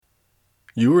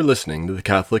You are listening to the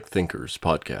Catholic Thinkers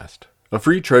Podcast, a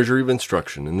free treasury of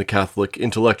instruction in the Catholic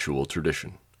intellectual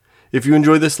tradition. If you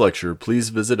enjoy this lecture, please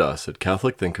visit us at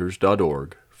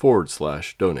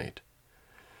catholicthinkers.org/donate.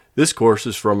 This course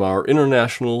is from our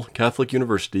International Catholic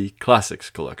University Classics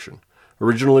Collection,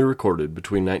 originally recorded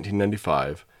between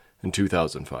 1995 and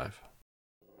 2005.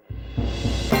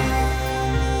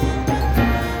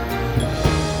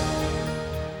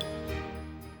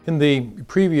 In the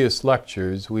previous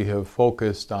lectures, we have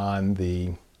focused on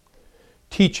the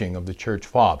teaching of the Church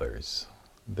Fathers,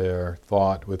 their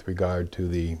thought with regard to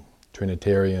the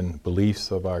Trinitarian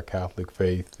beliefs of our Catholic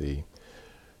faith, the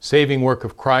saving work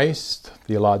of Christ,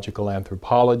 theological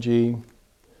anthropology,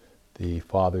 the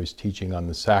Fathers' teaching on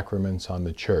the sacraments, on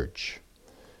the Church.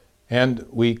 And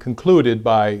we concluded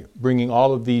by bringing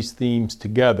all of these themes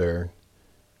together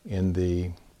in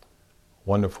the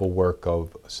wonderful work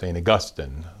of St.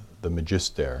 Augustine, the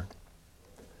Magister.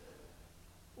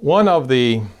 One of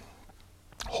the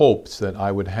hopes that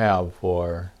I would have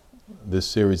for this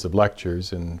series of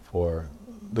lectures and for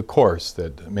the course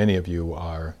that many of you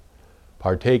are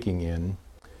partaking in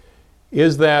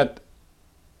is that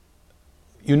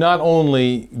you not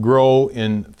only grow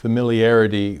in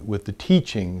familiarity with the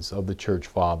teachings of the Church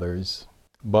Fathers,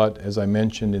 but, as I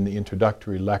mentioned in the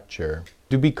introductory lecture,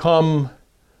 to become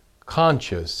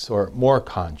conscious or more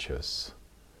conscious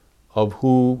of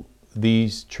who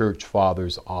these Church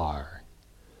Fathers are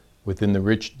within the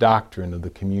rich doctrine of the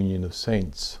communion of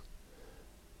saints.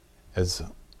 As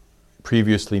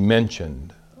previously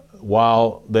mentioned,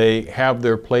 while they have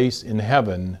their place in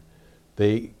heaven,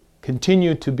 they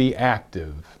continue to be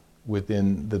active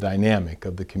within the dynamic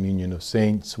of the communion of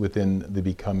saints, within the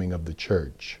becoming of the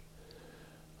Church.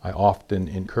 I often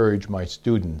encourage my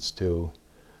students to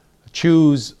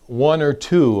choose one or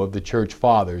two of the Church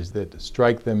Fathers that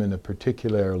strike them in a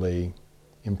particularly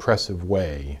impressive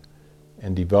way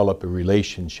and develop a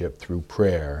relationship through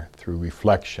prayer, through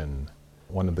reflection.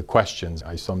 One of the questions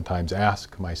I sometimes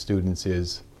ask my students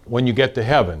is, when you get to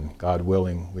heaven, God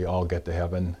willing, we all get to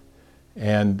heaven,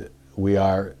 and we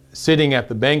are sitting at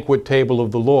the banquet table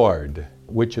of the Lord,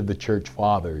 which of the Church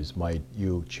Fathers might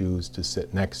you choose to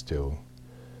sit next to?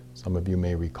 Some of you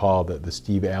may recall that the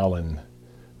Steve Allen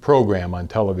program on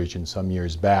television some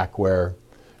years back where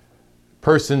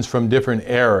persons from different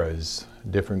eras,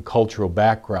 different cultural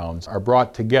backgrounds are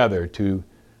brought together to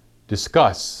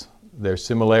discuss their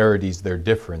similarities, their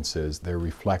differences, their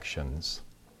reflections.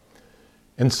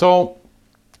 And so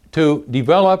to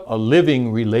develop a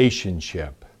living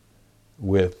relationship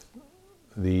with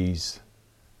these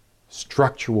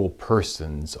structural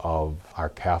persons of our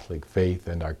Catholic faith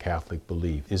and our Catholic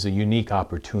belief is a unique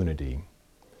opportunity.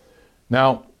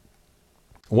 Now,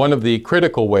 one of the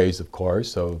critical ways, of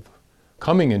course, of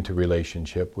coming into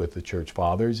relationship with the Church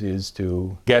Fathers is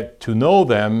to get to know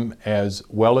them as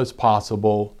well as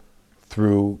possible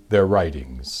through their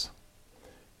writings.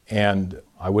 And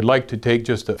I would like to take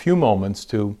just a few moments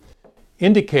to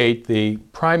indicate the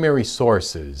primary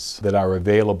sources that are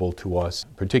available to us,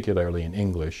 particularly in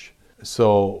English,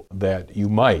 so that you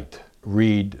might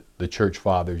read the Church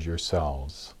Fathers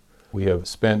yourselves. We have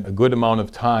spent a good amount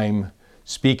of time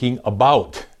speaking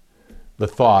about the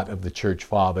thought of the Church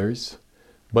Fathers,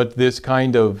 but this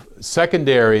kind of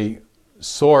secondary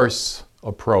source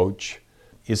approach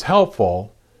is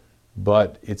helpful,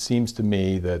 but it seems to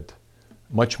me that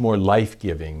much more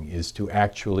life-giving is to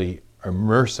actually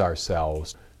immerse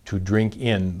ourselves, to drink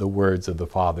in the words of the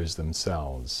Fathers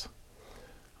themselves.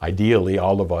 Ideally,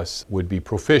 all of us would be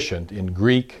proficient in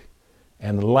Greek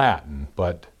and Latin,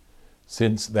 but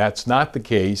since that's not the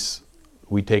case,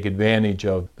 we take advantage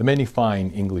of the many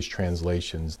fine English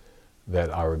translations that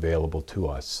are available to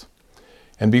us.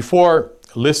 And before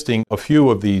listing a few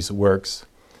of these works,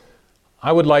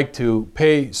 I would like to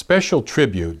pay special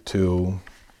tribute to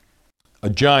a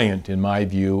giant, in my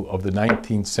view, of the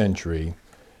 19th century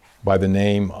by the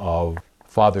name of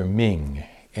Father Ming,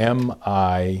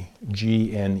 M-I-G-N-E,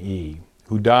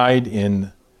 who died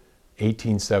in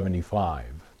 1875.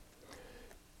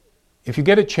 If you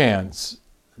get a chance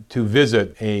to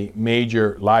visit a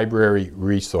major library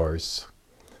resource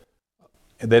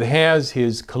that has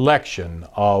his collection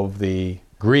of the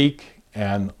Greek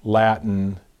and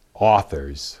Latin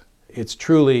authors, it's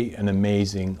truly an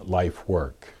amazing life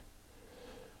work.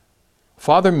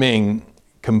 Father Ming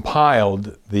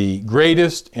compiled the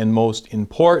greatest and most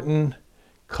important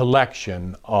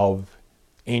collection of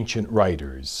ancient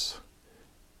writers,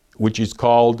 which is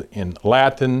called in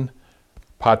Latin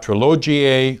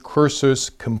Patrologiae Cursus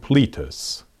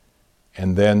Completus.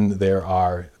 And then there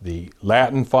are the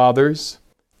Latin Fathers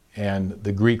and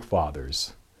the Greek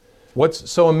Fathers.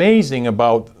 What's so amazing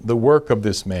about the work of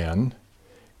this man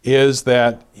is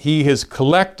that he has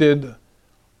collected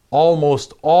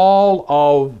almost all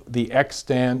of the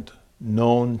extant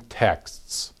known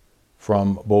texts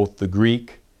from both the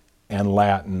Greek and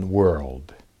Latin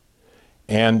world.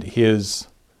 And his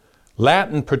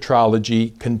Latin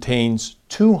patrology contains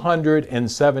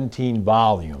 217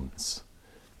 volumes,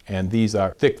 and these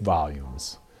are thick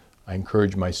volumes. I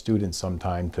encourage my students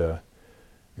sometime to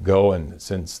go, and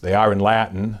since they are in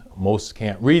Latin, most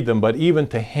can't read them, but even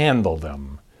to handle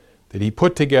them, that he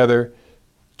put together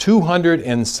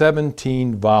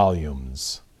 217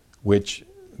 volumes, which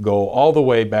go all the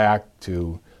way back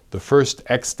to the first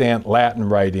extant Latin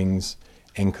writings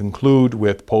and conclude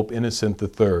with Pope Innocent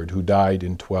III, who died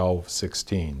in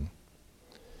 1216.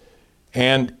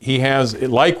 And he has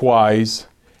likewise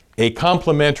a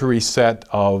complementary set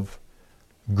of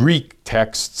Greek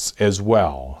texts as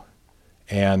well.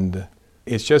 And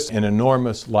it's just an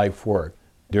enormous life work.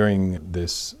 During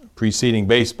this preceding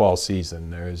baseball season,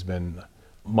 there has been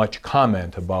much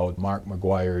comment about Mark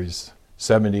McGwire's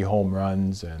 70 home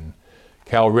runs and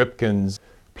Cal Ripken's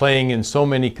playing in so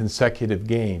many consecutive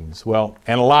games. Well,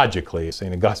 analogically,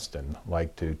 St. Augustine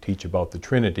liked to teach about the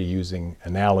Trinity using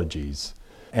analogies.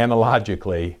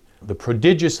 Analogically, the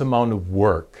prodigious amount of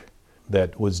work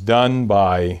that was done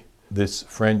by this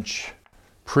French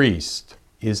priest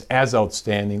is as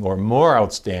outstanding or more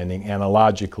outstanding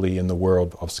analogically in the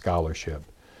world of scholarship.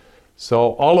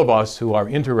 So all of us who are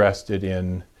interested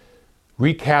in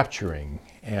recapturing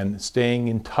and staying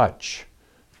in touch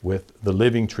with the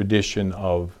living tradition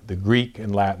of the Greek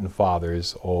and Latin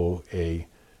fathers owe a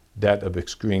debt of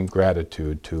extreme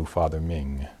gratitude to Father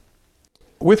Ming.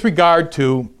 With regard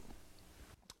to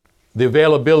the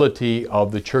availability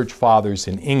of the Church Fathers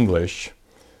in English,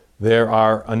 there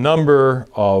are a number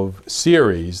of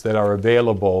series that are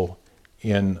available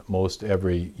in most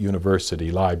every university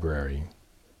library.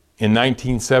 In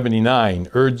 1979,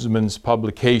 Erzman's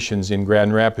Publications in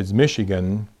Grand Rapids,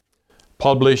 Michigan,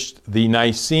 published the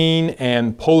Nicene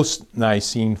and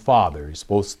Post-Nicene Fathers,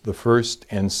 both the first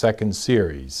and second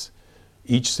series,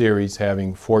 each series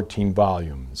having 14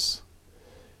 volumes.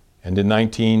 And in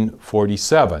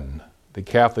 1947, the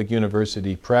Catholic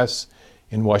University Press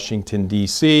in Washington,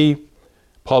 D.C.,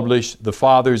 published the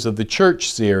Fathers of the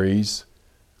Church series,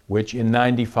 which in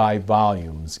 95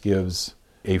 volumes gives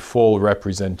a full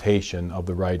representation of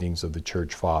the writings of the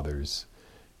Church Fathers.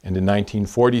 And in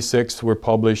 1946 were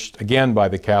published, again by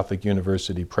the Catholic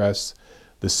University Press,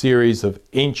 the series of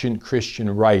Ancient Christian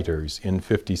Writers in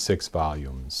 56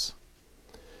 volumes.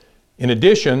 In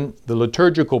addition, the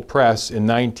Liturgical Press in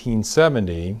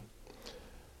 1970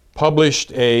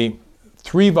 published a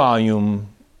 3-volume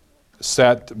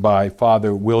set by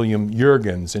Father William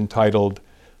Jurgens entitled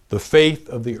The Faith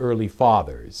of the Early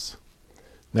Fathers.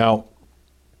 Now,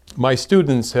 my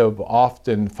students have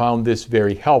often found this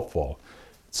very helpful.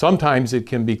 Sometimes it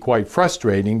can be quite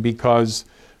frustrating because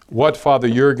what Father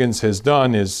Jurgens has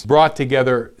done is brought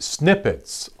together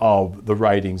snippets of the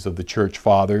writings of the Church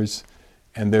Fathers,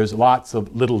 and there's lots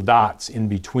of little dots in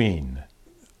between.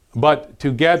 But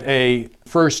to get a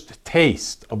first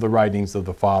taste of the writings of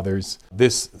the Fathers,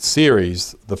 this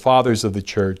series, The Fathers of the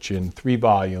Church in 3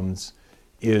 volumes,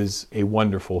 is a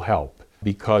wonderful help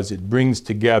because it brings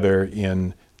together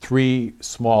in 3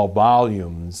 small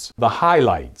volumes the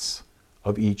highlights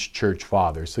of each Church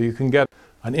Father. So you can get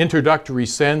an introductory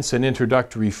sense, an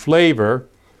introductory flavor,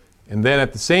 and then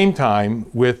at the same time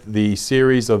with the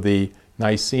series of the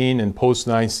Nicene and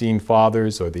Post-Nicene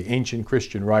Fathers, or the Ancient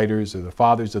Christian Writers, or the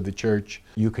Fathers of the Church,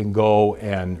 you can go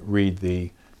and read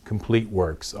the complete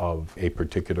works of a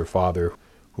particular Father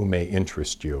who may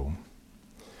interest you.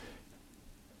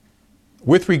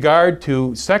 With regard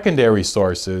to secondary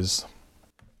sources,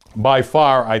 by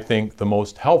far, I think, the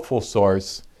most helpful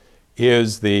source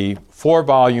is the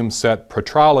 4-volume set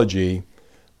Patrology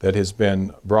that has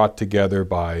been brought together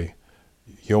by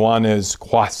Johannes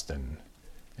Quasten.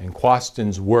 And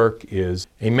Quasten's work is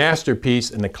a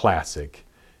masterpiece and a classic,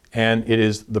 and it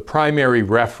is the primary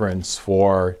reference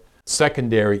for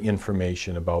secondary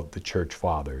information about the Church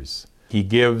Fathers. He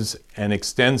gives an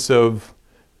extensive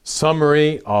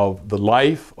summary of the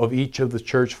life of each of the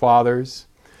Church Fathers.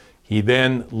 He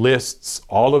then lists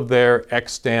all of their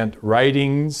extant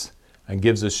writings and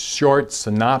gives a short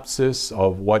synopsis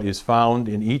of what is found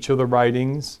in each of the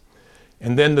writings.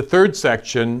 And then the third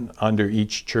section under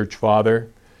each Church Father,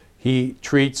 he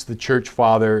treats the Church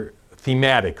Father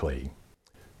thematically.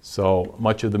 So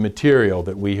much of the material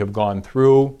that we have gone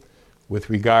through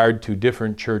with regard to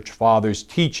different Church Fathers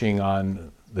teaching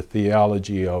on the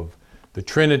theology of the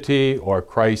Trinity or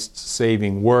Christ's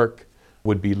saving work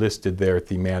would be listed there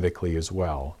thematically as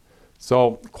well.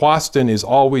 So Quasten is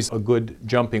always a good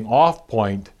jumping off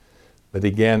point, but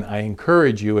again, I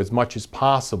encourage you as much as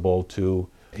possible to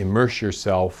immerse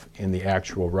yourself in the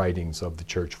actual writings of the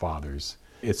Church Fathers.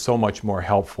 It's so much more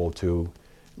helpful to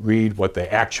read what they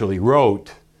actually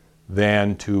wrote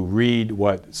than to read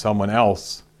what someone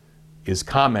else is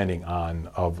commenting on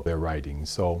of their writings.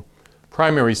 So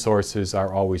primary sources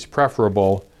are always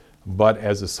preferable, but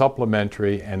as a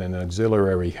supplementary and an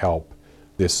auxiliary help,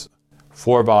 this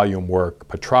 4-volume work,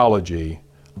 Patrology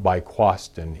by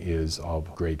Quasten, is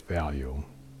of great value.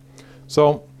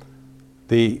 So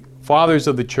the Fathers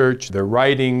of the Church, their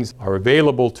writings are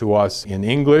available to us in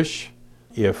English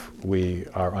if we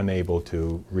are unable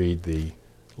to read the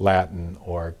Latin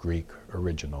or Greek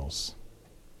originals.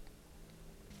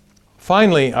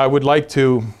 Finally, I would like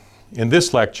to, in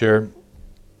this lecture,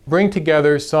 bring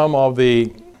together some of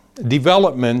the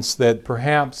developments that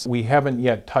perhaps we haven't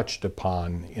yet touched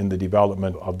upon in the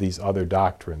development of these other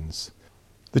doctrines.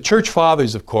 The Church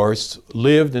Fathers, of course,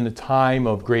 lived in a time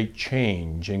of great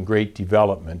change and great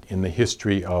development in the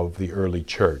history of the early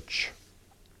church.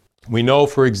 We know,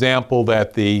 for example,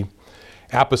 that the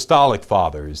Apostolic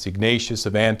Fathers, Ignatius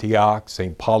of Antioch,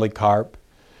 St. Polycarp,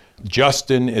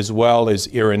 Justin as well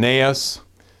as Irenaeus,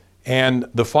 and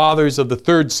the Fathers of the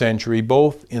 3rd century,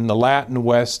 both in the Latin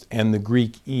West and the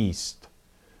Greek East,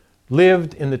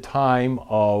 lived in the time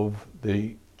of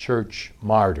the church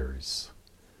martyrs.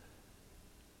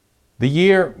 The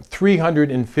year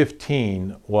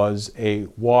 315 was a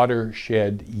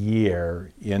watershed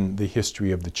year in the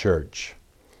history of the church.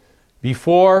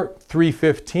 Before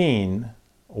 315,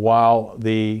 while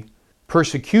the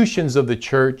persecutions of the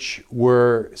church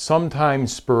were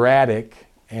sometimes sporadic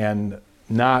and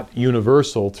not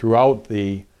universal throughout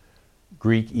the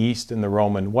Greek East and the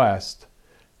Roman West,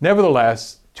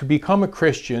 nevertheless, to become a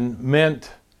Christian meant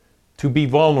to be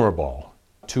vulnerable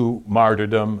to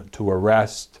martyrdom, to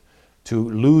arrest, to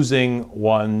losing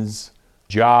one's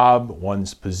job,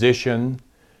 one's position.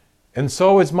 And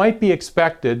so, as might be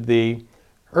expected, the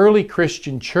early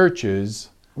Christian churches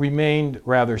remained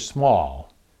rather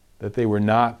small, that they were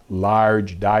not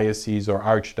large dioceses or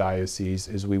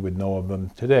archdioceses as we would know of them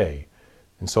today.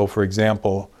 And so, for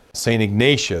example, St.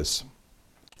 Ignatius,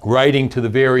 writing to the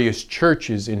various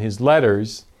churches in his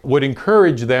letters, would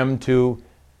encourage them to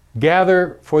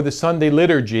gather for the Sunday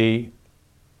liturgy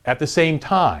at the same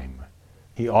time.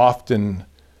 He often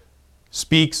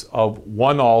speaks of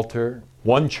one altar,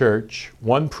 one church,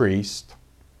 one priest,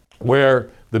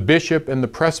 where the bishop and the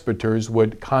presbyters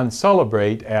would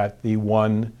concelebrate at the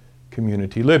one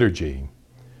community liturgy.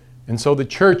 And so the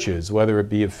churches, whether it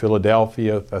be of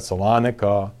Philadelphia,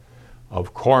 Thessalonica,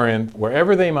 of Corinth,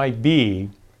 wherever they might be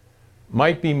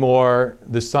more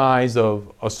the size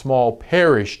of a small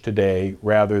parish today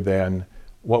rather than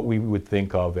what we would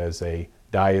think of as a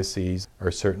diocese, or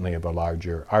certainly of a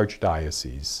larger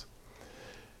archdiocese.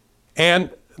 And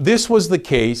this was the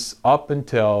case up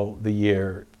until the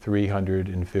year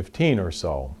 315 or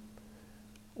so.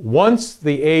 Once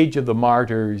the age of the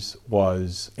martyrs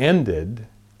was ended,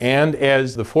 and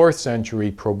as the 4th century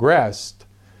progressed,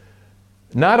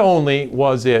 not only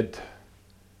was it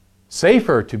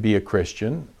safer to be a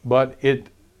Christian, but it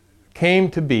came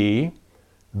to be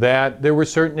that there were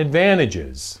certain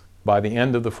advantages. By the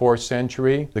end of the 4th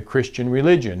century, the Christian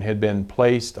religion had been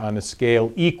placed on a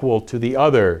scale equal to the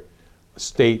other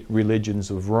state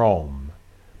religions of Rome.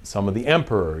 Some of the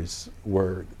emperors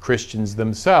were Christians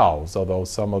themselves, although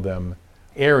some of them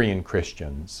Arian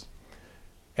Christians.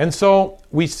 And so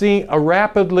we see a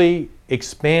rapidly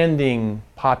expanding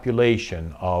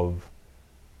population of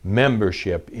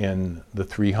membership in the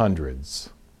 300s.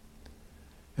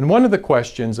 And one of the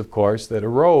questions, of course, that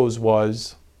arose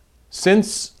was,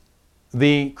 since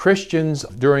the Christians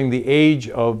during the age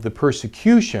of the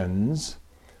persecutions,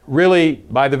 really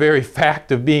by the very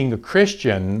fact of being a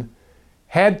Christian,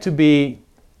 had to be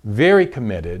very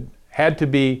committed, had to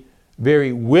be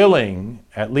very willing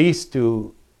at least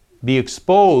to be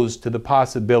exposed to the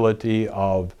possibility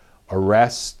of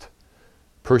arrest,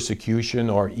 persecution,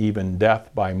 or even death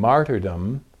by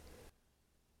martyrdom,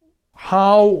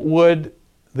 how would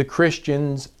the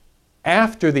Christians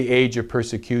after the age of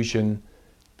persecution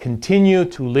continue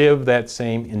to live that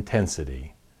same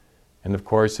intensity? And of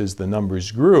course, as the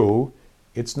numbers grew,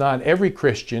 it's not every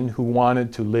Christian who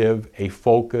wanted to live a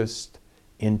focused,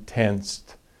 intense,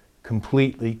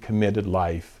 completely committed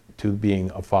life to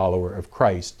being a follower of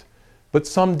Christ, but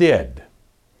some did.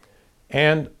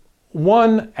 And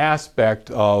one aspect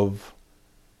of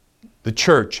the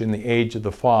church in the age of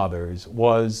the Fathers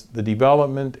was the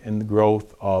development and the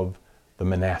growth of the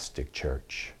monastic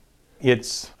church.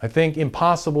 it's, I think,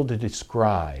 impossible to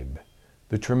describe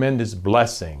the tremendous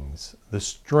blessings, the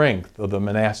strength of the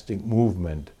monastic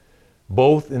movement,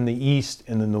 both in the East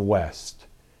and in the West,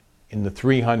 in the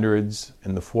 300s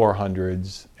and the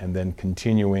 400s, and then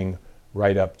continuing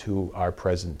right up to our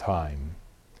present time.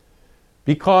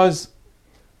 Because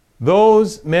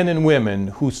those men and women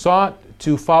who sought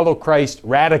to follow Christ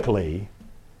radically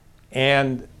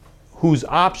and whose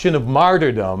option of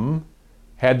martyrdom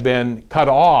had been cut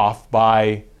off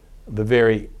by the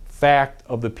very fact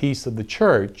of the peace of the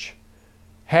church,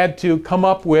 had to come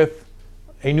up with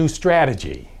a new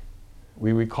strategy.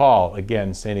 We recall,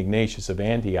 again, St. Ignatius of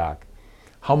Antioch,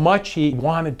 how much he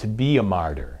wanted to be a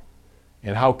martyr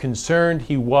and how concerned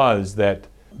he was that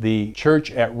the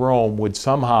church at Rome would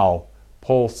somehow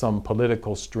pull some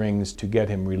political strings to get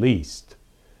him released.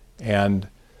 And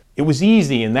it was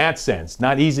easy in that sense,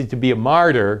 not easy to be a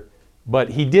martyr, but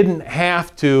he didn't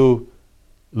have to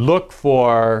look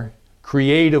for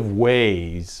creative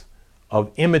ways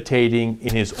of imitating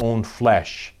in his own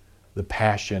flesh the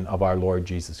passion of our Lord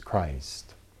Jesus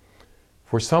Christ.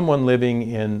 For someone living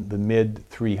in the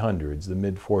mid-300s, the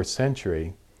mid-4th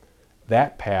century,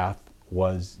 that path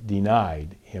was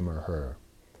denied him or her.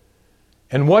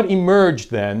 And what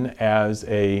emerged then as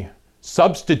a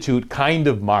substitute kind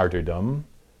of martyrdom,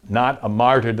 not a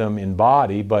martyrdom in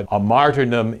body, but a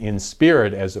martyrdom in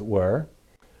spirit, as it were,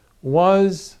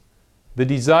 was the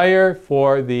desire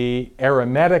for the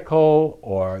eremitical,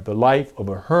 or the life of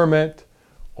a hermit,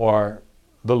 or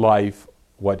the life,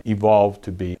 what evolved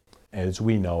to be, as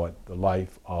we know it, the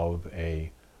life of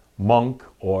a monk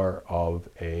or of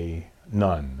a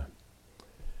nun.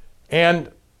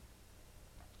 And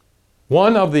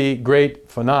one of the great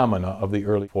phenomena of the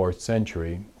early 4th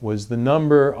century was the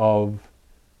number of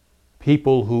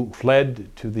people who fled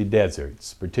to the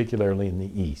deserts, particularly in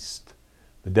the east,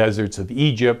 the deserts of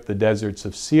Egypt, the deserts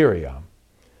of Syria,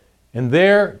 and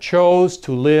there chose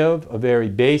to live a very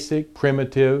basic,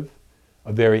 primitive,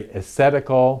 a very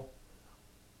ascetical,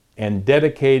 and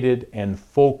dedicated and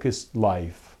focused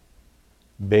life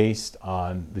based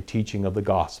on the teaching of the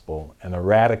gospel and a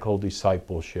radical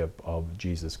discipleship of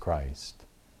Jesus Christ.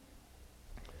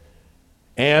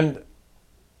 And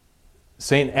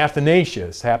St.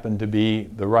 Athanasius happened to be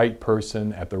the right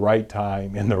person at the right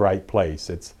time in the right place.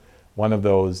 It's one of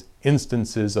those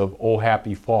instances of oh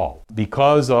happy fault.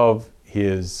 Because of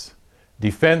his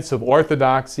defense of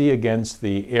orthodoxy against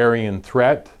the Arian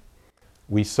threat,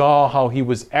 we saw how he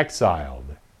was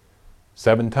exiled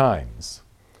 7 times.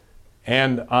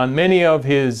 And on many of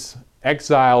his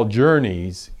exile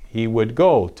journeys, he would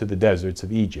go to the deserts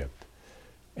of Egypt.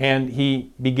 And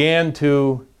he began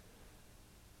to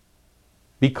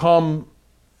become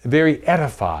very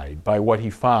edified by what he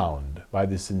found, by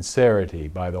the sincerity,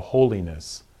 by the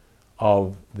holiness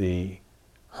of the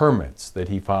hermits that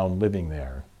he found living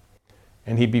there.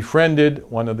 And he befriended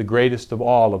one of the greatest of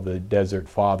all of the desert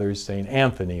fathers, St.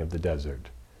 Anthony of the Desert.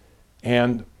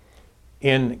 And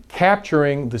in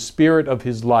capturing the spirit of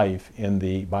his life in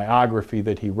the biography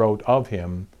that he wrote of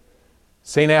him,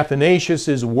 St.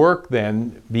 Athanasius' work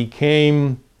then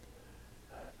became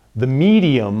the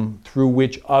medium through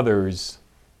which others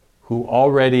who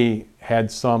already had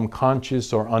some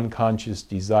conscious or unconscious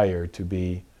desire to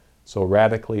be so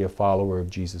radically a follower of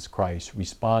Jesus Christ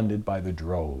responded by the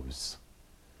droves.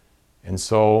 And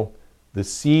so the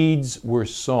seeds were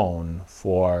sown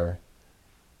for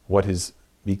what has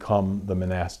become the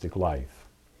monastic life.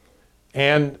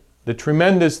 And the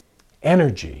tremendous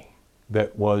energy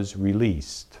that was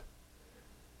released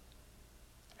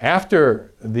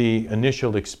after the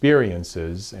initial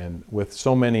experiences, and with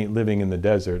so many living in the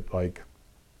desert, like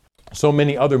so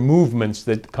many other movements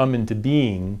that come into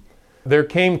being, there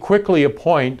came quickly a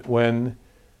point when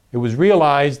it was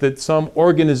realized that some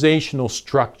organizational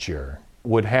structure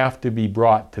would have to be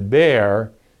brought to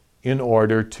bear in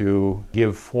order to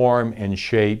give form and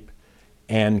shape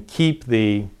and keep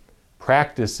the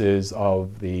practices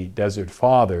of the Desert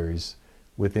Fathers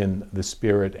within the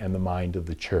spirit and the mind of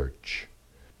the Church.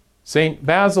 St.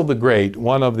 Basil the Great,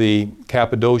 one of the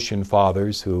Cappadocian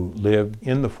fathers who lived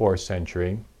in the 4th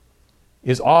century,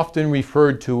 is often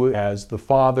referred to as the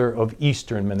father of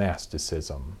Eastern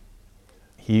monasticism.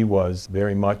 He was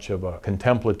very much of a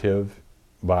contemplative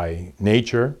by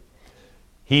nature.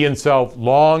 He himself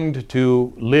longed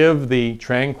to live the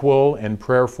tranquil and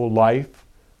prayerful life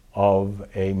of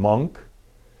a monk,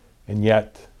 and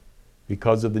yet,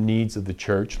 because of the needs of the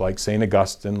church, like St.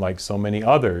 Augustine, like so many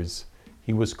others,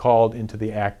 he was called into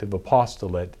the active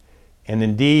apostolate, and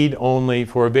indeed only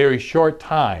for a very short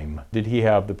time did he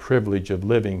have the privilege of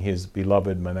living his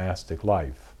beloved monastic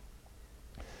life.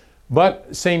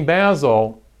 But St.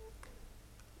 Basil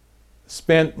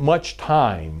spent much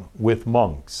time with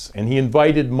monks, and he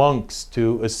invited monks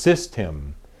to assist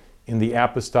him in the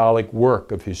apostolic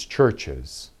work of his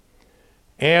churches.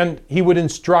 And he would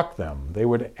instruct them. They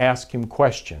would ask him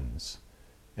questions.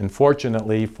 And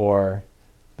fortunately for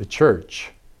the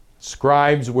church,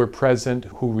 scribes were present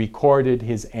who recorded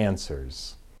his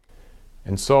answers.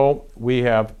 And so we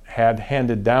have had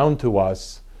handed down to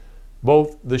us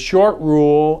both the short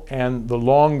rule and the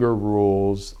longer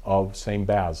rules of St.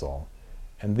 Basil.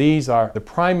 And these are the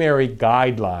primary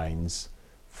guidelines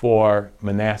for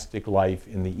monastic life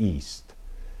in the East.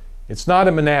 It's not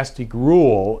a monastic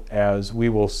rule, as we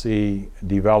will see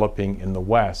developing in the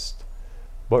West,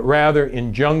 but rather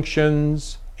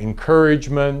injunctions,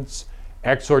 encouragements,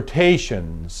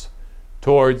 exhortations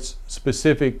towards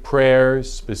specific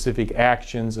prayers, specific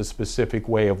actions, a specific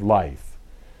way of life.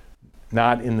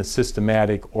 Not in the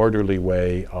systematic, orderly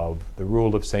way of the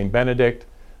rule of St. Benedict,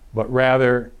 but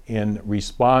rather in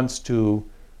response to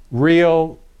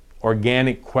real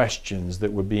organic questions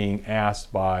that were being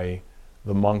asked by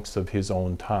the monks of his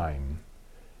own time.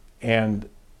 And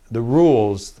the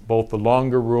rules, both the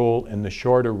longer rule and the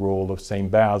shorter rule of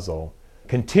St. Basil,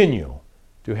 continue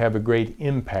to have a great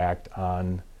impact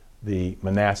on the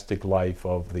monastic life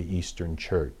of the Eastern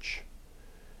Church.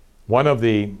 One of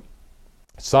the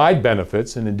side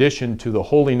benefits, in addition to the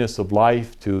holiness of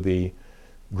life, to the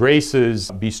graces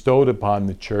bestowed upon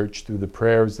the Church through the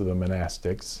prayers of the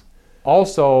monastics,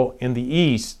 also in the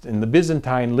East, in the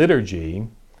Byzantine liturgy,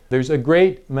 there's a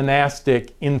great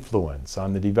monastic influence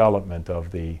on the development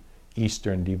of the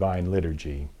Eastern Divine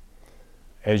Liturgy.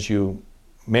 As you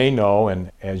may know,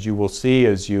 and as you will see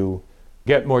as you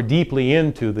get more deeply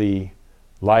into the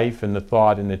life and the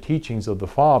thought and the teachings of the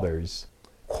Fathers,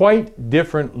 quite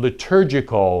different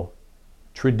liturgical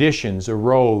traditions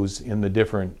arose in the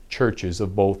different churches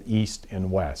of both East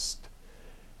and West.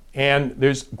 And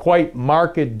there's quite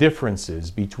marked differences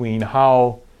between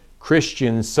how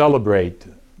Christians celebrate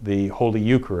the Holy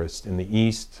Eucharist in the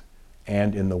East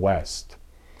and in the West.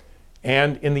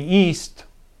 And in the East,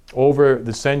 over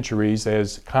the centuries,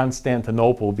 as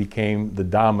Constantinople became the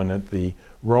dominant, the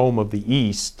Rome of the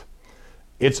East,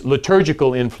 its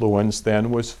liturgical influence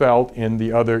then was felt in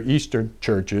the other Eastern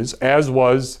churches, as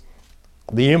was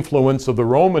the influence of the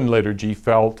Roman liturgy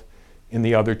felt in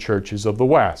the other churches of the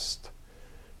West.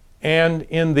 And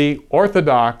in the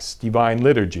Orthodox Divine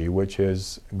Liturgy, which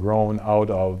has grown out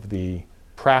of the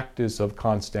practice of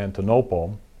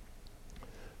Constantinople,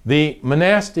 the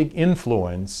monastic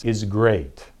influence is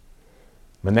great.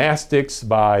 Monastics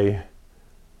by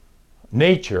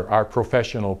nature are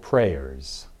professional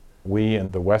prayers. We in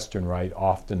the Western Rite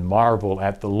often marvel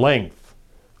at the length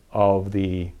of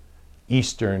the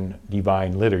Eastern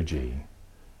Divine Liturgy,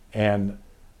 and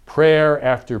prayer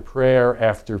after prayer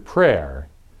after prayer,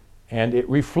 and it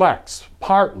reflects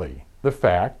partly the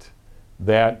fact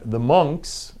that the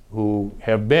monks, who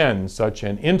have been such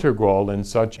an integral and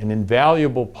such an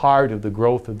invaluable part of the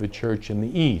growth of the Church in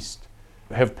the East,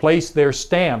 have placed their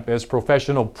stamp as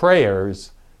professional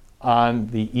prayers on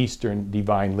the Eastern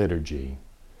Divine Liturgy.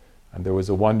 And there was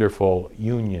a wonderful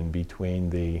union between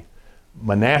the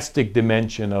monastic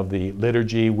dimension of the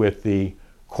liturgy with the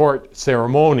court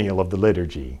ceremonial of the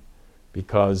liturgy,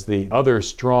 because the other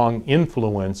strong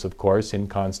influence, of course, in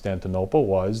Constantinople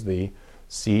was the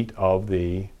seat of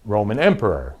the Roman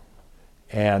Emperor.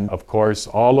 And, of course,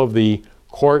 all of the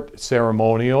court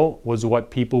ceremonial was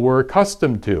what people were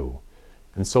accustomed to.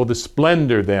 And so the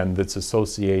splendor then that's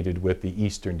associated with the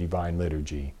Eastern Divine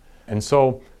Liturgy. And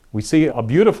so we see a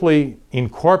beautifully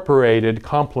incorporated,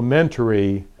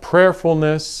 complementary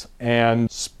prayerfulness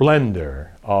and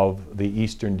splendor of the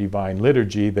Eastern Divine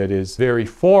Liturgy that is very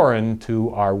foreign to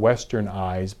our Western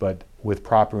eyes, but with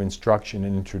proper instruction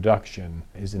and introduction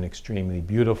is an extremely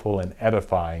beautiful and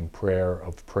edifying prayer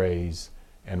of praise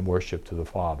and worship to the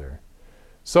Father.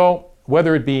 So,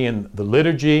 whether it be in the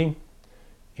liturgy,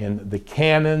 in the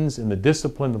canons, in the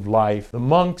discipline of life, the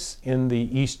monks in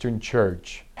the Eastern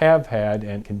Church have had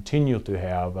and continue to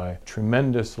have a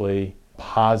tremendously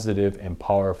positive and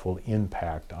powerful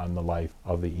impact on the life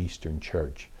of the Eastern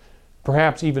Church.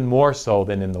 Perhaps even more so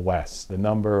than in the West. The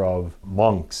number of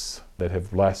monks that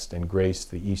have blessed and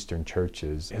graced the Eastern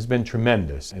churches has been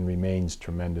tremendous and remains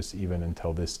tremendous even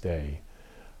until this day.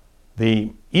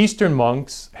 The Eastern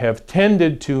monks have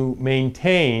tended to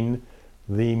maintain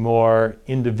the more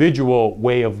individual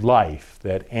way of life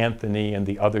that Anthony and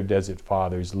the other Desert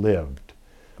Fathers lived.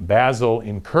 Basil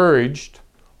encouraged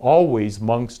always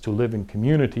monks to live in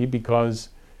community because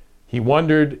he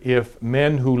wondered if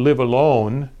men who live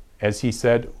alone, as he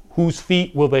said, whose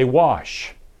feet will they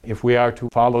wash? if we are to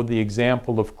follow the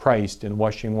example of Christ in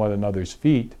washing one another's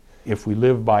feet, if we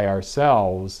live by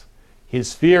ourselves,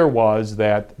 his fear was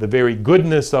that the very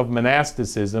goodness of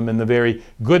monasticism and the very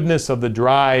goodness of the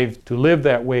drive to live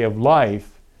that way of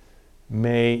life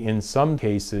may, in some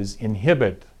cases,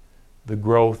 inhibit the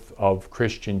growth of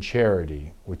Christian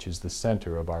charity, which is the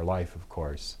center of our life, of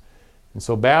course. And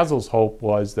so Basil's hope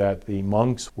was that the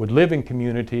monks would live in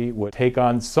community, would take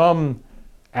on some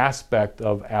aspect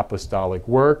of apostolic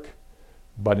work,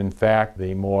 but in fact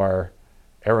the more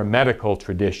eremitical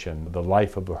tradition, the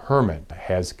life of a hermit,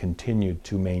 has continued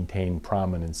to maintain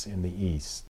prominence in the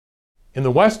East. In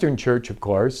the Western Church, of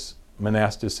course,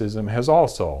 monasticism has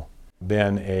also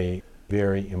been a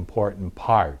very important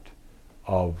part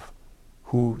of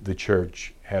who the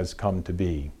Church has come to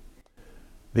be.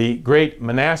 The great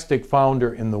monastic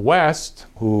founder in the West,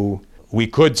 who we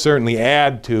could certainly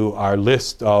add to our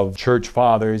list of church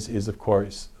fathers, is of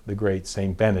course the great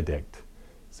Saint Benedict.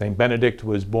 Saint Benedict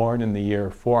was born in the year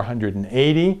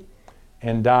 480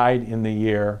 and died in the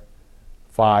year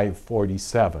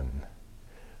 547.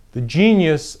 The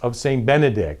genius of Saint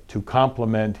Benedict to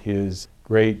complement his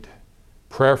great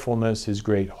prayerfulness, his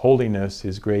great holiness,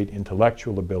 his great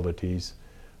intellectual abilities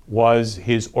was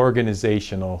his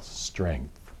organizational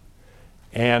strength.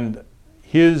 And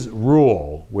his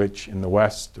rule, which in the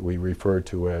West we refer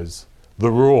to as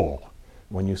the rule.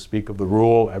 When you speak of the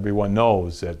rule, everyone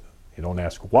knows that you don't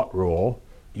ask what rule,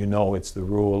 you know it's the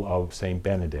rule of Saint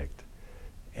Benedict.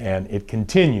 And it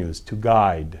continues to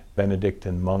guide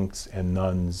Benedictine monks and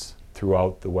nuns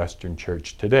throughout the Western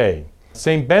Church today.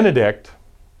 Saint Benedict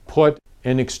put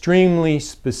an extremely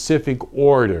specific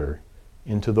order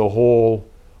into the whole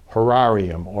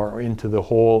horarium, or into the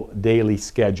whole daily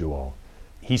schedule.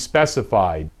 He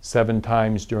specified 7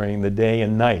 times during the day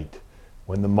and night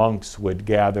when the monks would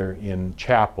gather in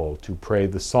chapel to pray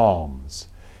the Psalms.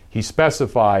 He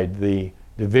specified the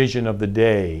division of the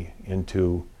day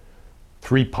into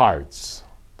 3 parts: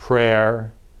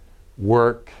 prayer,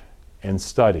 work, and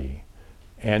study.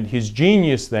 And his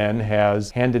genius then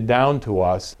has handed down to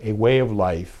us a way of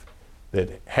life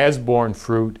that has borne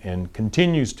fruit and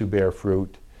continues to bear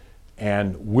fruit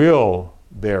and will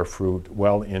bear fruit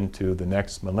well into the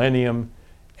next millennium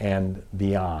and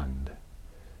beyond.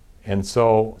 And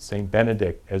so St.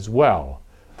 Benedict as well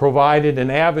provided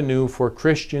an avenue for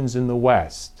Christians in the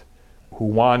West who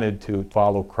wanted to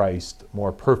follow Christ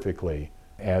more perfectly,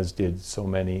 as did so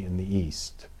many in the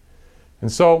East.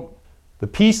 And so the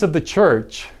peace of the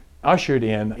Church ushered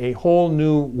in a whole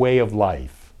new way of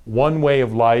life. One way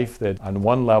of life that on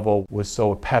one level was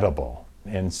so appetible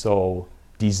and so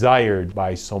desired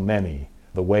by so many.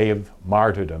 The way of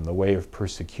martyrdom, the way of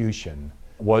persecution,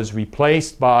 was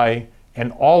replaced by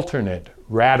an alternate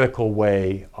radical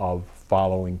way of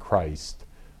following Christ,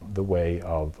 the way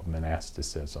of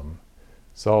monasticism.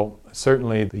 So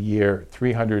certainly the year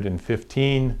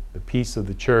 315, the peace of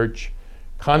the Church,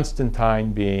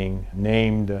 Constantine being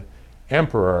named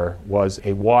emperor, was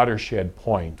a watershed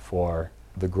point for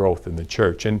the growth in the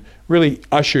Church and really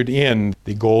ushered in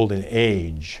the golden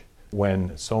age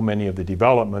when so many of the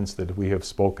developments that we have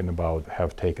spoken about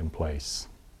have taken place.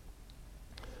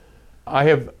 I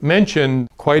have mentioned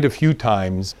quite a few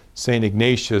times St.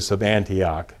 Ignatius of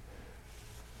Antioch.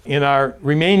 In our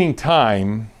remaining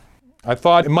time, I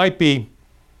thought it might be,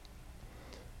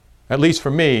 at least for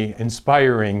me,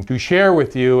 inspiring to share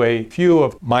with you a few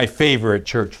of my favorite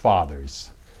church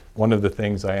fathers. One of the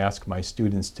things I ask my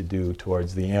students to do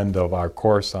towards the end of our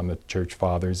course on the church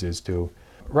fathers is to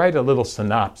write a little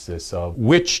synopsis of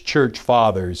which church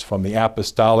fathers from the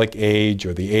apostolic age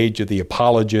or the age of the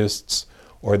apologists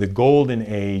or the golden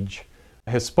age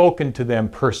has spoken to them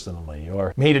personally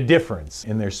or made a difference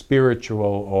in their spiritual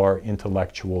or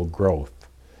intellectual growth.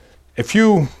 A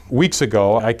few weeks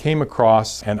ago, I came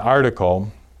across an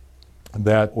article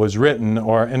that was written,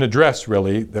 or an address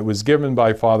really, that was given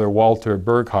by Father Walter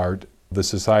Burghardt, the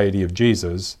Society of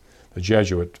Jesus, the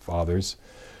Jesuit fathers,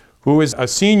 who is a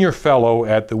senior fellow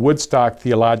at the Woodstock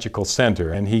Theological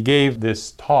Center. And he gave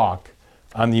this talk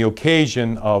on the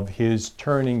occasion of his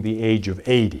turning the age of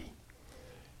 80.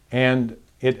 And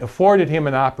it afforded him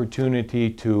an opportunity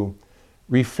to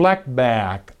reflect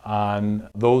back on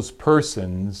those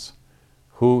persons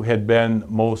who had been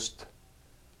most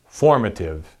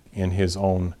formative in his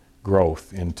own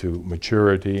growth into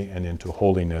maturity and into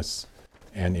holiness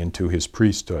and into his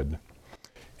priesthood.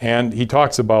 And he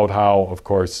talks about how, of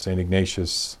course, St.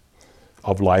 Ignatius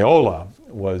of Loyola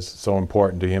was so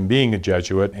important to him, being a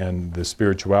Jesuit, and the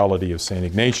spirituality of St.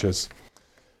 Ignatius.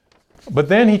 But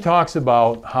then he talks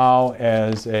about how,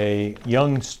 as a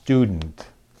young student,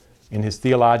 in his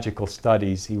theological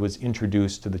studies, he was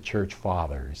introduced to the Church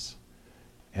Fathers,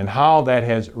 and how that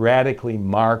has radically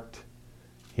marked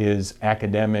his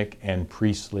academic and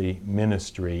priestly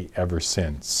ministry ever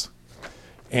since.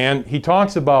 And he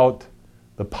talks about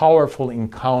the powerful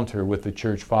encounter with the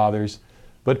Church Fathers,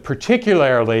 but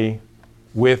particularly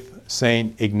with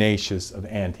St. Ignatius of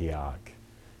Antioch.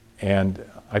 And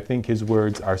I think his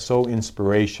words are so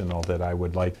inspirational that I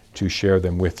would like to share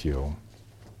them with you.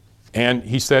 And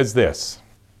he says this,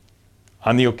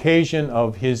 on the occasion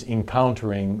of his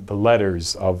encountering the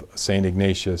letters of St.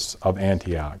 Ignatius of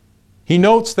Antioch. He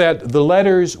notes that the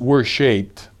letters were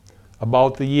shaped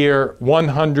about the year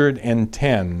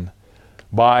 110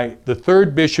 by the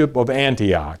third bishop of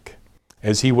Antioch,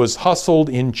 as he was hustled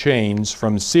in chains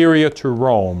from Syria to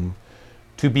Rome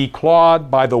to be clawed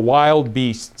by the wild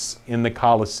beasts in the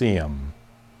Colosseum.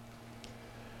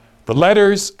 The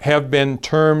letters have been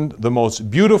termed the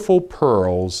most beautiful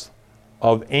pearls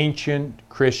of ancient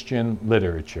Christian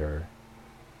literature.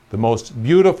 The most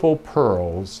beautiful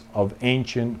pearls of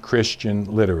ancient Christian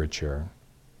literature.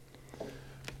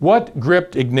 What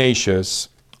gripped Ignatius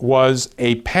was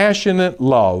a passionate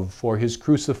love for his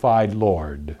crucified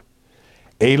Lord.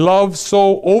 A love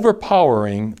so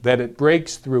overpowering that it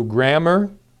breaks through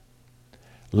grammar,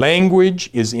 language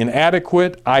is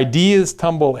inadequate, ideas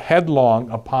tumble headlong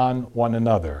upon one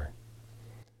another.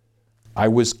 I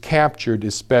was captured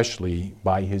especially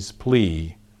by his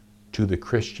plea to the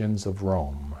Christians of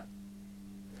Rome.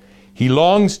 He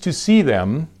longs to see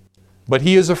them, but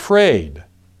he is afraid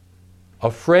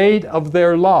of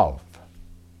their love.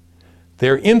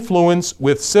 Their influence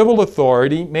with civil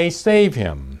authority may save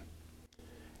him,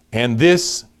 and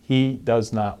this he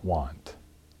does not want.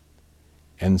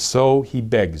 And so he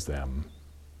begs them,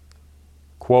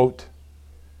 quote,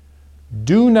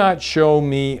 "Do not show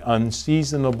me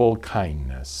unseasonable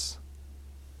kindness.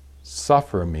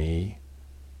 Suffer me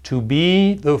to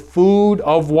be the food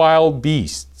of wild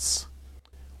beasts,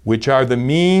 which are the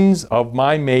means of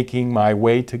my making my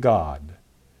way to God.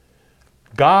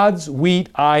 God's wheat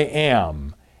I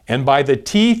am, and by the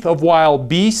teeth of wild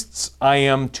beasts I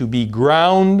am to be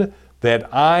ground,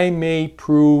 that I may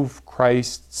prove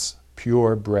Christ's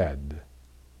pure bread.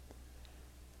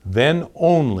 Then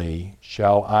only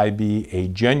shall I be a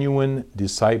genuine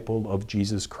disciple of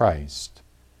Jesus Christ,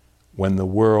 when the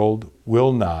world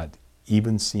will not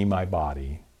even see my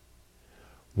body.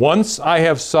 Once I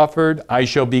have suffered, I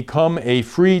shall become a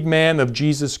freedman of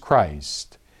Jesus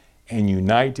Christ, and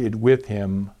united with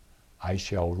him, I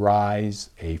shall rise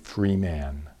a free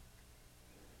man.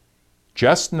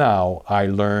 Just now I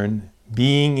learn,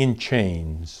 being in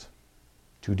chains,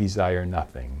 to desire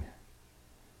nothing."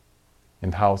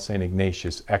 And how St.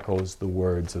 Ignatius echoes the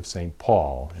words of St.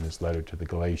 Paul in his letter to the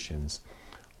Galatians.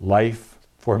 Life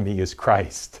for me is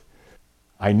Christ.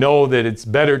 I know that it's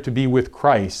better to be with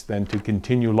Christ than to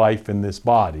continue life in this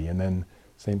body. And then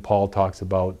St. Paul talks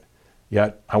about,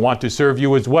 yet I want to serve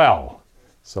you as well.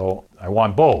 So I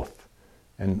want both.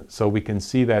 And so we can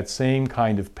see that same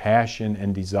kind of passion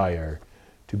and desire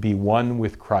to be one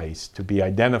with Christ, to be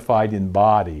identified in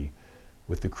body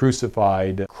with the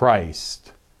crucified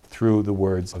Christ through the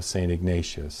words of St.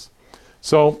 Ignatius.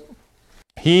 So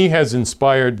he has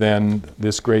inspired then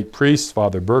this great priest,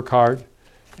 Father Burckhardt,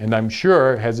 and I'm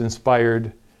sure has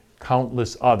inspired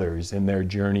countless others in their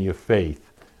journey of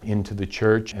faith into the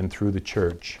church and through the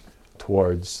church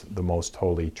towards the Most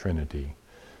Holy Trinity.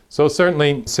 So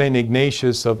certainly St.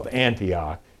 Ignatius of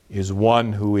Antioch is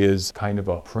one who is kind of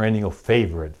a perennial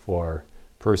favorite for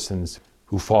persons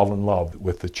who fall in love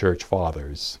with the Church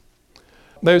Fathers.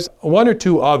 There's one or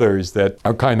two others that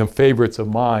are kind of favorites of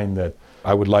mine that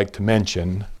I would like to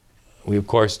mention. We, of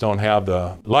course, don't have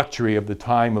the luxury of the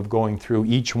time of going through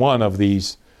each one of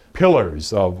these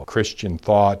pillars of Christian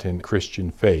thought and Christian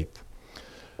faith.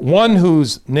 One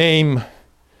whose name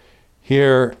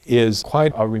here is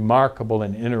quite a remarkable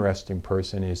and interesting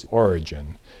person is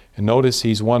Origen. And notice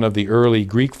he's one of the early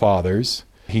Greek fathers.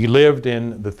 He lived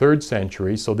in the 3rd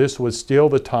century, so this was still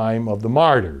the time of the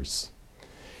martyrs.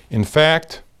 In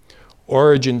fact,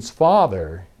 Origen's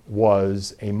father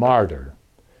was a martyr.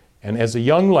 And as a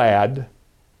young lad,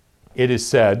 it is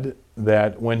said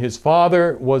that when his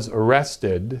father was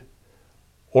arrested,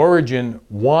 Origen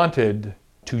wanted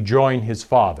to join his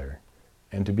father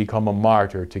and to become a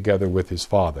martyr together with his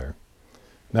father.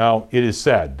 Now, it is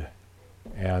said,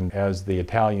 and as the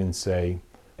Italians say,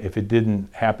 if it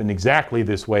didn't happen exactly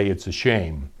this way, it's a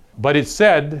shame. But it's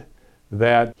said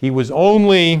that he was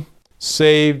only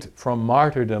saved from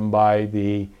martyrdom by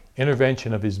the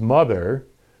intervention of his mother,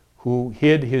 who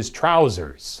hid his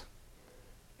trousers.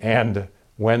 And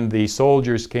When the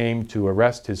soldiers came to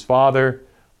arrest his father,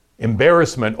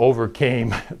 embarrassment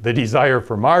overcame the desire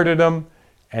for martyrdom,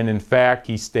 and in fact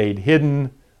he stayed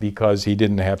hidden because he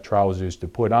didn't have trousers to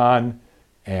put on,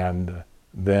 and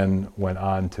then went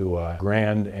on to a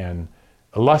grand and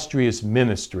illustrious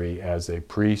ministry as a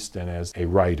priest and as a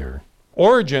writer.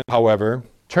 Origen, however,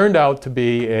 turned out to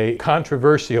be a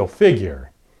controversial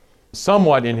figure,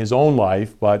 somewhat in his own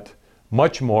life, but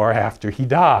much more after he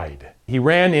died. He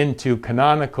ran into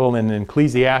canonical and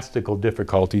ecclesiastical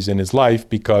difficulties in his life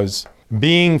because,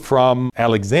 being from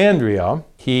Alexandria,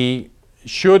 he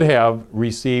should have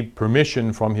received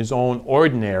permission from his own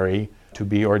ordinary to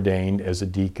be ordained as a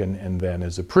deacon and then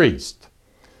as a priest.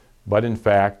 But in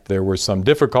fact, there were some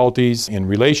difficulties in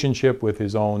relationship with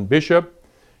his own bishop,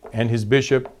 and his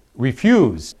bishop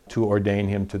refused to ordain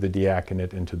him to the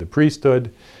diaconate and to the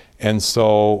priesthood, and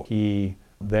so he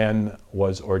then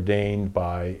was ordained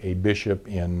by a bishop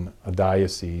in a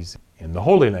diocese in the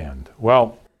Holy Land.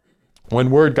 Well, when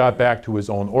word got back to his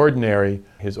ordinary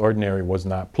was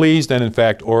not pleased, and in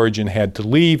fact Origen had to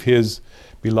leave his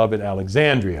beloved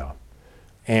Alexandria.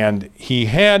 And he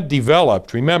had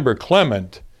developed, remember,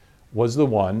 Clement was the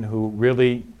one who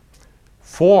really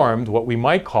formed what we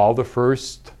might call the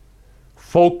first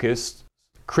focused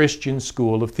Christian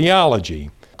school of theology.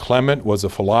 Clement was a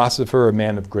philosopher, a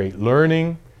man of great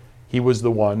learning. He was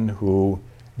the one who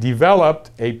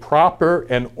developed a proper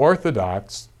and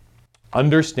orthodox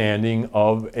understanding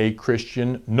of a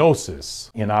Christian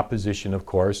gnosis, in opposition, of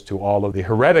course, to all of the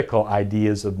heretical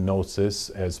ideas of gnosis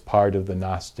as part of the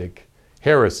Gnostic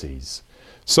heresies.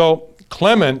 So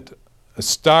Clement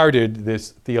started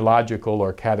this theological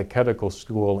or catechetical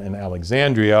school in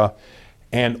Alexandria,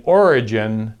 and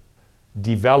Origen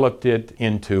developed it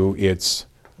into its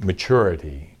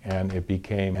maturity, and it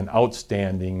became an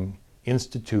outstanding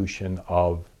institution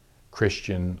of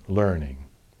Christian learning.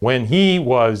 When he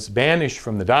was banished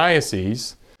from the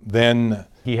diocese, then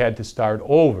he had to start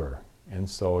over, and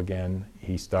so again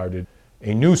he started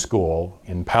a new school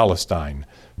in Palestine.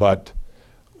 But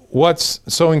what's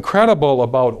so incredible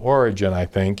about Origen, I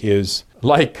think, is,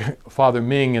 like Father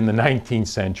Ming in the 19th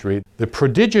century, the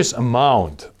prodigious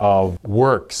amount of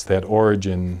works that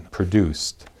Origen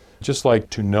produced. Just like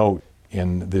to note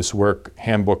in this work,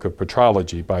 Handbook of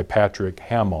Patrology by Patrick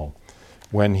Hamill,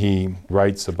 when he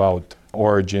writes about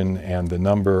Origen and the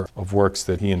number of works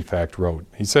that he in fact wrote.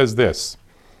 He says this: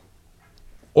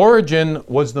 Origen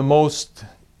was the most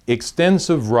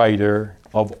extensive writer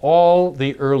of all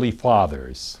the early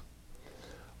fathers,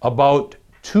 about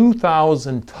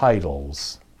 2,000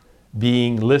 titles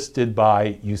being listed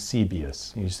by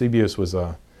Eusebius. Eusebius was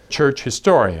a church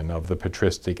historian of the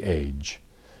patristic age.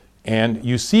 And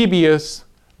Eusebius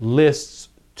lists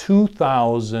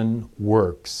 2,000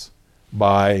 works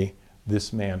by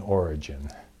this man Origen.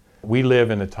 We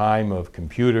live in a time of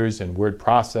computers and word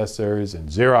processors and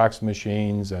Xerox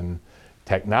machines and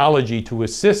technology to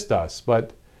assist us,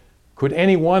 but could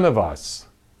any one of us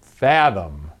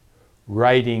fathom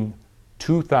writing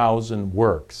 2,000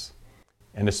 works,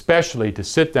 and especially to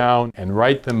sit down and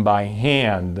write them by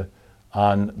hand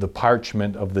on the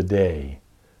parchment of the day?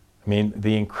 I mean,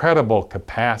 the incredible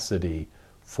capacity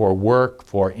for work,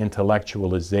 for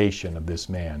intellectualization of this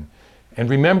man. And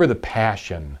remember the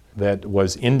passion that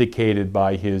was indicated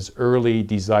by his early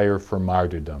desire for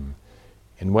martyrdom.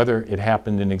 And whether it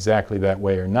happened in exactly that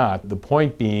way or not, the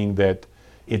point being that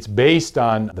it's based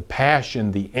on the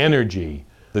passion, the energy,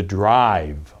 the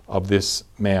drive of this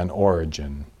man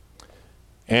Origen.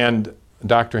 And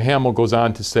Dr. Hamill goes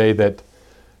on to say that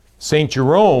St.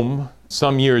 Jerome,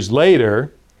 some years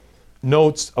later,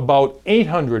 notes about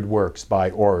 800 works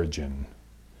by Origen.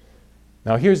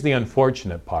 Now here's the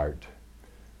unfortunate part,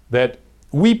 that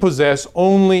we possess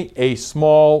only a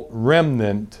small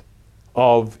remnant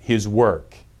of his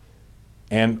work,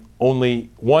 and only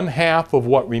 1/2 of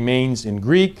what remains in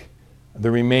Greek. The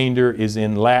remainder is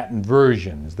in Latin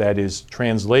versions, that is,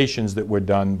 translations that were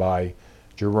done by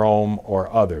Jerome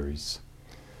or others.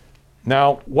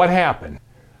 Now, what happened?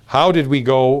 How did we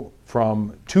go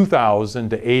from 2,000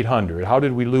 to 800? How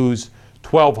did we lose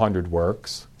 1,200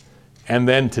 works? And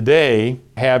then today,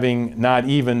 having not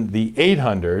even the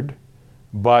 800,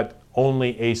 but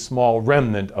only a small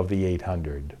remnant of the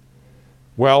 800.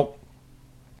 Well,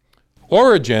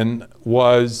 Origen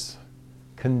was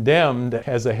condemned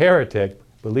as a heretic,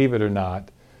 believe it or not,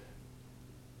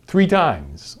 3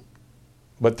 times.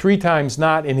 But 3 times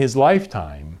not in his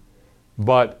lifetime,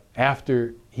 but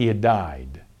after he had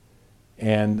died.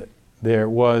 And there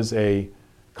was a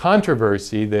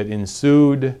controversy that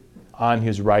ensued on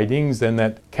his writings and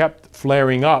that kept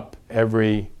flaring up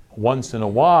every once in a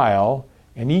while.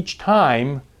 And each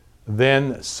time,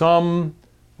 then some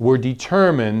were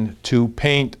determined to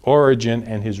paint Origen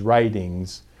and his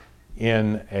writings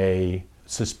in a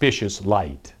suspicious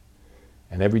light.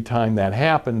 And every time that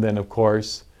happened, then of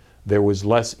course, there was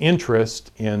less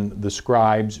interest in the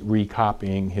scribes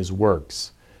recopying his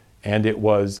works. And it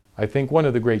was, I think, one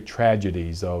of the great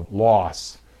tragedies of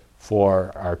loss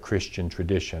for our Christian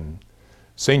tradition.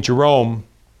 St. Jerome,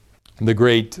 the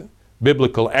great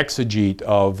biblical exegete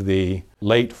of the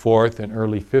late 4th and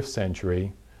early 5th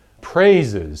century,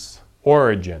 praises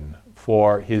Origen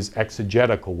for his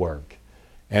exegetical work.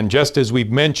 And just as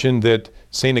we've mentioned that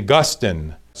St.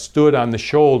 Augustine stood on the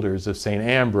shoulders of St.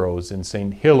 Ambrose and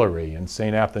St. Hilary and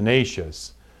St.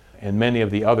 Athanasius and many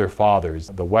of the other fathers,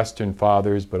 the Western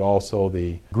fathers, but also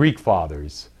the Greek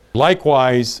fathers.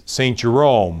 Likewise, St.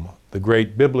 Jerome, the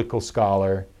great biblical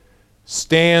scholar,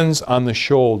 stands on the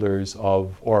shoulders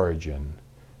of Origen,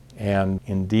 and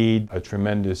indeed a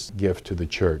tremendous gift to the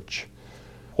church.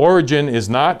 Origen is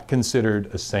not considered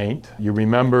a saint. You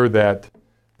remember that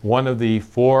one of the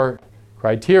 4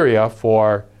 criteria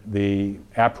for the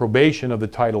approbation of the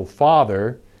title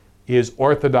Father is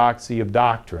orthodoxy of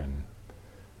doctrine.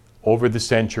 Over the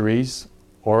centuries,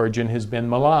 Origen has been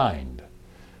maligned.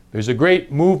 There's a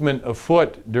great movement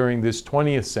afoot during this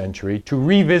 20th century to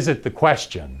revisit the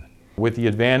question. With the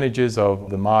advantages of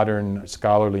the modern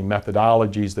scholarly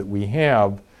methodologies that we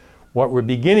have, what we're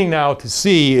beginning now to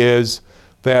see is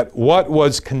that what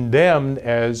was condemned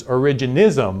as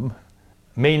Origenism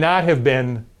may not have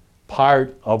been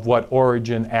part of what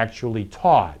Origen actually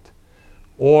taught.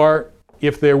 Or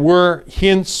if there were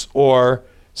hints or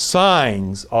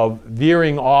signs of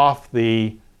veering off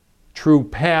the true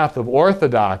path of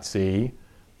orthodoxy,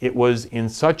 it was in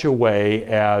such a way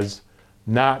as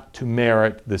not to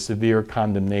merit the severe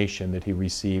condemnation that he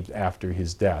received after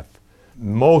his death.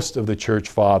 Most of the church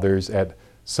fathers at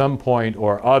some point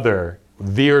or other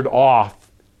veered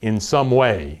off in some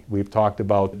way. We've talked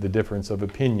about the difference of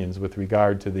opinions with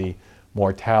regard to the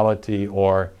mortality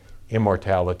or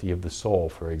immortality of the soul,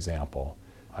 for example.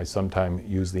 I sometimes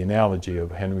use the analogy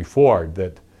of Henry Ford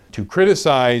that to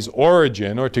criticize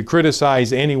Origen or to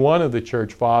criticize any one of the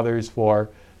church fathers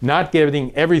for not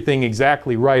getting everything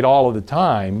exactly right all of the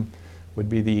time would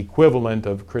be the equivalent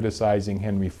of criticizing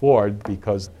Henry Ford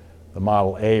because the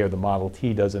Model A or the Model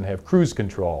T doesn't have cruise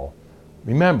control.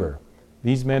 Remember,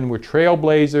 these men were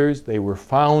trailblazers, they were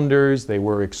founders, they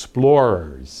were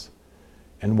explorers.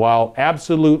 And while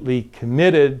absolutely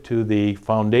committed to the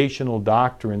foundational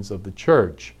doctrines of the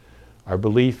church, our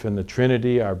belief in the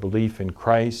Trinity, our belief in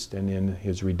Christ and in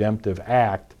his redemptive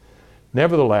act,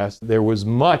 nevertheless, there was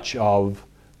much of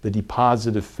the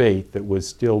deposit of faith that was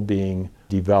still being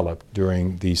developed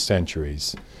during these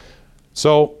centuries.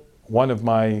 So, one of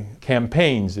my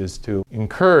campaigns is to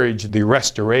encourage the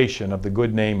restoration of the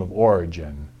good name of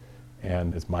Origen.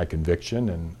 And it's my conviction,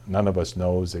 and none of us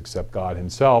knows except God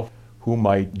himself, who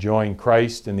might join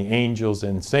Christ and the angels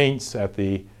and saints at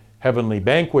the heavenly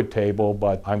banquet table,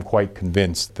 but I'm quite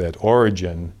convinced that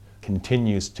Origen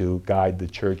continues to guide the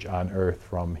church on earth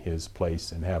from his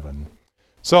place in heaven.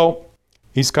 So,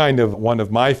 he's kind of one of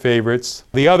my favorites.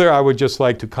 The other I would just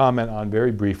like to comment on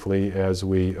very briefly as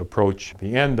we approach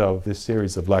the end of this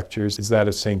series of lectures is that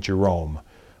of St. Jerome.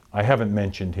 I haven't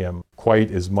mentioned him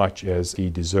quite as much as he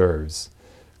deserves.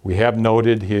 We have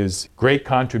noted his great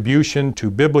contribution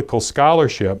to biblical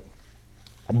scholarship,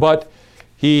 but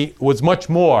he was much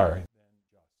more.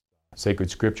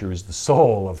 Sacred Scripture is the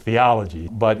soul of theology,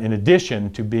 but in addition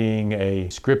to being a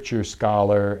Scripture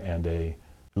scholar and a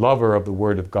lover of the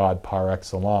Word of God par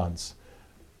excellence,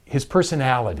 his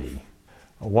personality.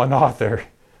 One author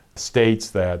states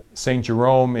that St.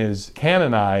 Jerome is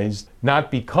canonized not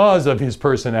because of his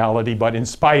personality, but in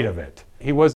spite of it.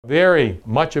 He was very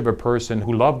much of a person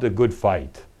who loved a good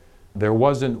fight. There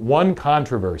wasn't one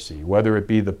controversy, whether it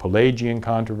be the Pelagian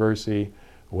controversy,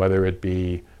 whether it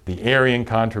be the Arian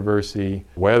controversy,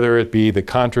 whether it be the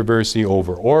controversy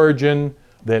over Origen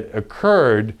that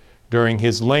occurred during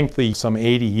his lengthy some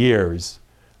 80 years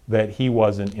that he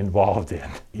wasn't involved in.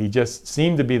 He just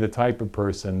seemed to be the type of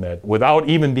person that without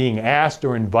even being asked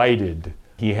or invited,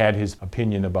 he had his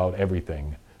opinion about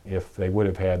everything. If they would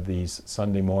have had these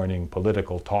Sunday morning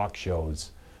political talk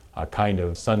shows, a kind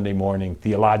of Sunday morning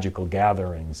theological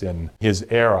gatherings in his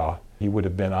era, he would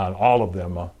have been on all of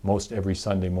them most every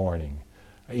Sunday morning.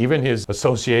 Even his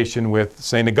association with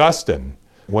St. Augustine.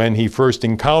 When he first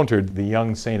encountered the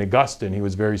young St. Augustine, he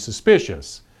was very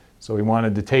suspicious. So he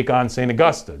wanted to take on St.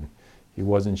 Augustine. He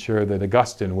wasn't sure that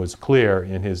Augustine was clear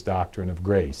in his doctrine of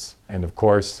grace. And of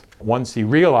course, once he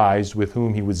realized with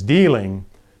whom he was dealing,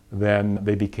 then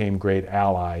they became great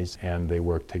allies and they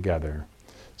worked together.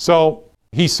 So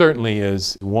he certainly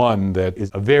is one that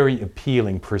is a very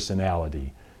appealing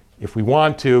personality. If we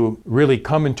want to really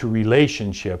come into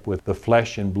relationship with the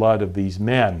flesh and blood of these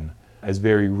men as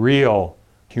very real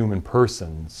human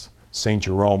persons, St.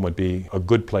 Jerome would be a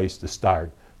good place to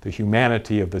start. The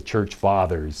humanity of the church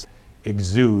fathers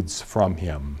exudes from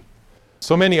him.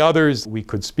 So many others we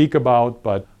could speak about,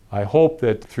 but I hope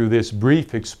that through this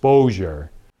brief exposure,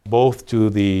 both to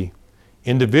the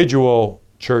individual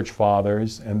church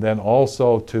fathers and then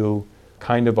also to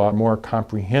kind of a more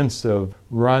comprehensive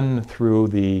run through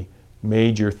the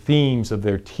major themes of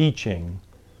their teaching,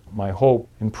 my hope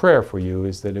and prayer for you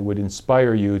is that it would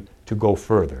inspire you to go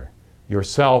further.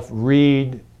 Yourself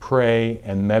read, pray,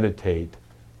 and meditate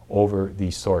over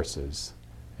these sources.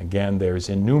 Again, there's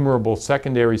innumerable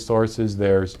secondary sources.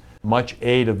 There's much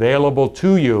aid available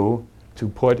to you to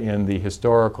put in the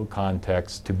historical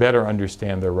context to better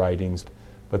understand their writings,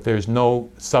 but there's no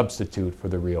substitute for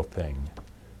the real thing.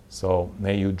 So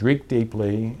may you drink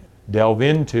deeply, delve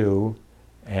into,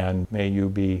 and may you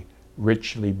be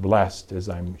richly blessed, as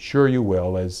I'm sure you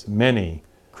will, as many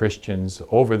Christians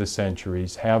over the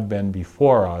centuries have been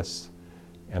before us.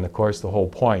 And of course, the whole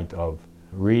point of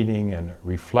reading and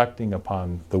reflecting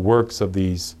upon the works of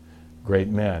these great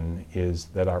men is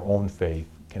that our own faith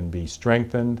can be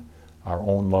strengthened, our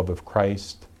own love of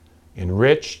Christ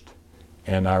enriched,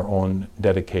 and our own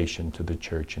dedication to the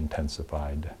church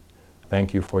intensified.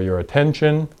 Thank you for your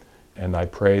attention, and I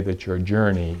pray that your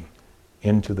journey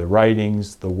into the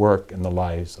writings, the work, and the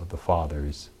lives of the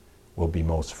fathers will be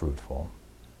most fruitful.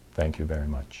 Thank you very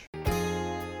much.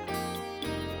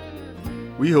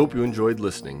 We hope you enjoyed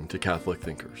listening to Catholic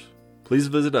Thinkers. Please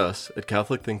visit us at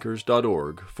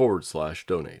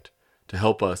catholicthinkers.org/donate to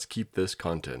help us keep this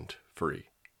content free.